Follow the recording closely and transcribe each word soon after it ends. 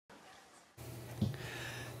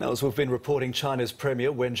Now, as we've been reporting, China's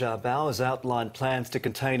Premier Wen Jiabao has outlined plans to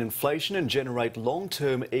contain inflation and generate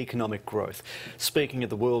long-term economic growth. Speaking at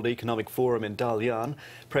the World Economic Forum in Dalian,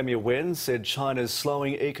 Premier Wen said China's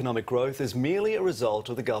slowing economic growth is merely a result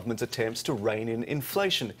of the government's attempts to rein in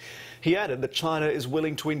inflation. He added that China is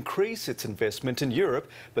willing to increase its investment in Europe,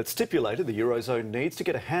 but stipulated the eurozone needs to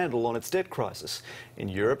get a handle on its debt crisis. In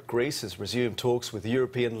Europe, Greece has resumed talks with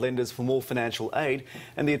European lenders for more financial aid,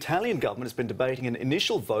 and the Italian government has been debating an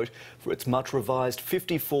initial vote for its much revised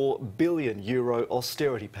 €54 billion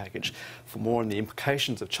austerity package. For more on the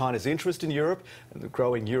implications of China's interest in Europe and the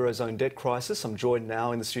growing eurozone debt crisis, I'm joined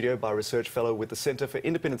now in the studio by research fellow with the Centre for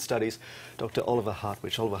Independent Studies, Dr. Oliver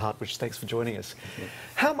Hartwich. Oliver Hartwich, thanks for joining us.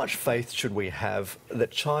 How much faith should we have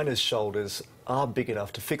that China's shoulders are big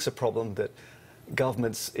enough to fix a problem that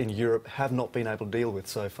governments in Europe have not been able to deal with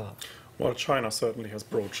so far? Well, China certainly has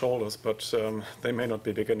broad shoulders, but they may not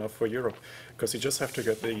be big enough for Europe, because you just have to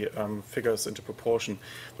get the figures into proportion.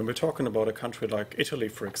 When we're talking about a country like Italy,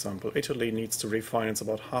 for example, Italy needs to refinance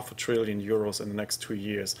about €500 billion in the next 2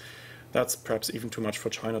 years. That's perhaps even too much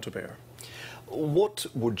for China to bear. What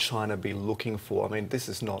would China be looking for? I mean, this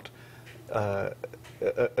is not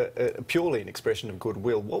purely an expression of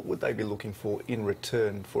goodwill. What would they be looking for in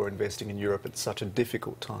return for investing in Europe at such a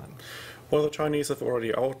difficult time? Well, the Chinese have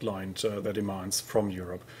already outlined their demands from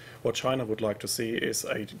Europe. What China would like to see is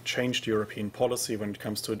a changed European policy when it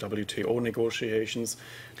comes to WTO negotiations.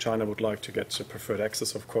 China would like to get preferred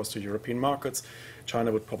access, of course, to European markets. China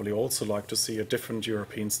would probably also like to see a different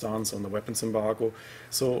European stance on the weapons embargo.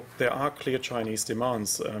 So there are clear Chinese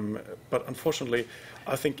demands. But unfortunately,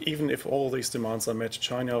 I think even if all these demands are met,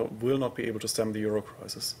 China will not be able to stem the euro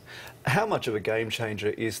crisis. How much of a game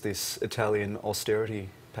changer is this Italian austerity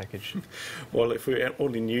package? Well, if we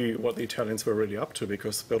only knew what the Italians were really up to,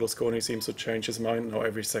 because Berlusconi seems to change his mind now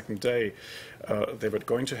every second day. They were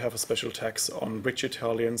going to have a special tax on rich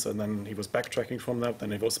Italians, and then he was backtracking from that,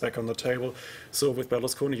 then he was back on the table. So with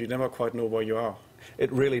Berlusconi, you never quite know where you are.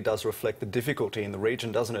 It really does reflect the difficulty in the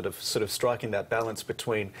region, doesn't it, of sort of striking that balance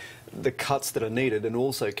between the cuts that are needed and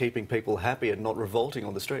also keeping people happy and not revolting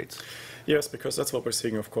on the streets. Yes, because that's what we're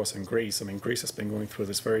seeing, of course, in Greece. I mean, Greece has been going through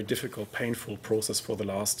this very difficult, painful process for the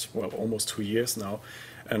last, well, almost 2 years now.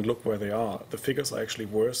 And look where they are. The figures are actually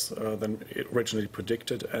worse than originally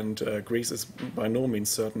predicted, and Greece is by no means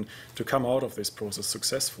certain to come out of this process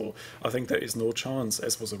successful. I think there is no chance,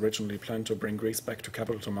 as was originally planned, to bring Greece back to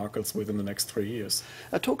capital markets within the next 3 years.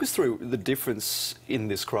 Talk us through the difference in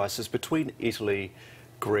this crisis between Italy,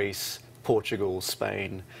 Greece, Portugal,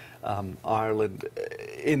 Spain, Ireland,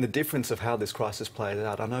 in the difference of how this crisis played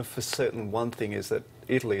out. I know for certain one thing is that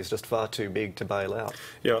Italy is just far too big to bail out.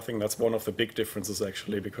 Yeah, I think that's one of the big differences,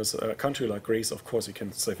 actually, because a country like Greece, of course, you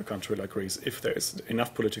can save a country like Greece if there is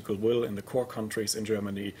enough political will in the core countries, in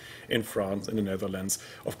Germany, in France, in the Netherlands.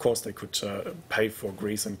 Of course, they could pay for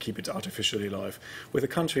Greece and keep it artificially alive. With a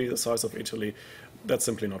country the size of Italy, that's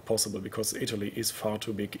simply not possible, because Italy is far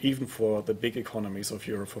too big, even for the big economies of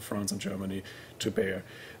Europe, for France and Germany, to bear.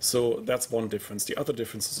 So that's one difference. The other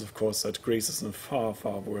difference is, of course, that Greece is in a far,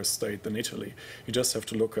 far worse state than Italy. You just have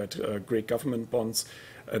to look at Greek government bonds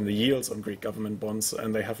and the yields on Greek government bonds,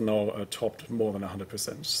 and they have now topped more than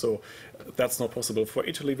 100%. So that's not possible. For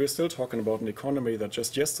Italy, we're still talking about an economy that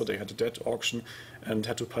just yesterday had a debt auction and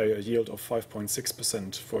had to pay a yield of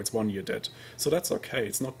 5.6% for its one-year debt. So that's okay.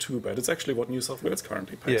 It's not too bad. It's actually what New South Wales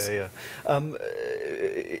currently pays. Yeah.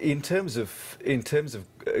 In terms of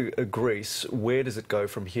Greece, where does it go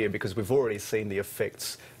from here? Because we've already seen the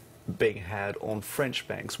effects being had on French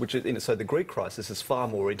banks, which is, so the Greek crisis is far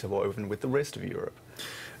more interwoven with the rest of Europe.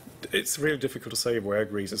 It's really difficult to say where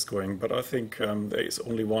Greece is going, but I think there is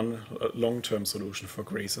only one long-term solution for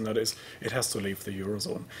Greece, and that is it has to leave the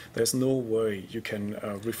eurozone. There's no way you can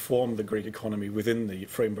reform the Greek economy within the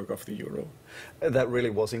framework of the euro. That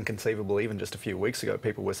really was inconceivable even just a few weeks ago.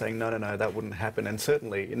 People were saying, no, that wouldn't happen. And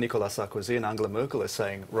certainly Nicolas Sarkozy and Angela Merkel are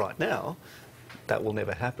saying right now, that will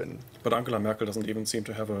never happen. But Angela Merkel doesn't even seem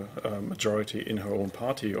to have a majority in her own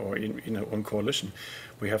party or in her own coalition.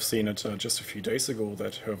 We have seen it just a few days ago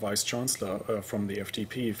that her vice-chancellor from the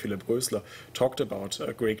FDP, Philipp Rösler, talked about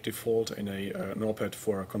a Greek default in an op-ed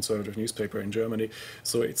for a conservative newspaper in Germany.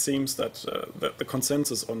 So it seems that the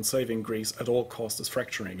consensus on saving Greece at all costs is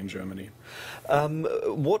fracturing in Germany.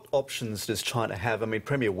 What options does China have? I mean,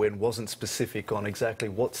 Premier Wen wasn't specific on exactly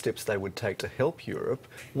what steps they would take to help Europe.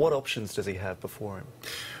 What options does he have before him?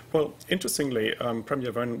 Well, interestingly,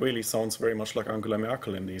 Premier Wen really sounds very much like Angela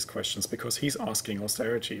Merkel in these questions, because he's asking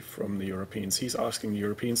austerity from the Europeans. He's asking the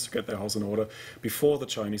Europeans to get their house in order before the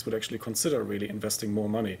Chinese would actually consider really investing more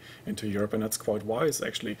money into Europe. And that's quite wise,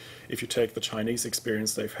 actually, if you take the Chinese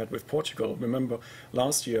experience they've had with Portugal. Remember,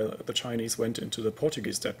 last year the Chinese went into the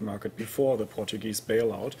Portuguese debt market before the Portuguese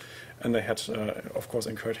bailout, and they had, of course,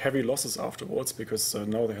 incurred heavy losses afterwards, because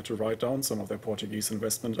now they had to write down some of their Portuguese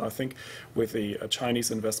investment. I think with the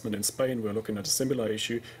Chinese investment in Spain, we're looking at a similar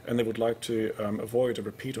issue, and they would like to avoid a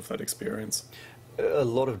repeat of that experience. A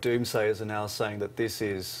lot of doomsayers are now saying that this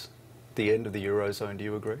is the end of the eurozone. Do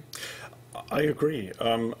you agree? I agree.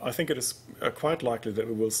 I think it is quite likely that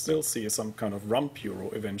we will still see some kind of rump euro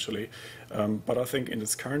eventually, but I think in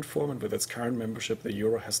its current form and with its current membership, the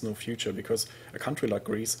euro has no future, because a country like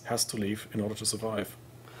Greece has to leave in order to survive.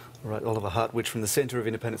 All right, Oliver Hartwich from the Centre of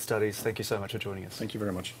Independent Studies, thank you so much for joining us. Thank you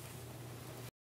very much.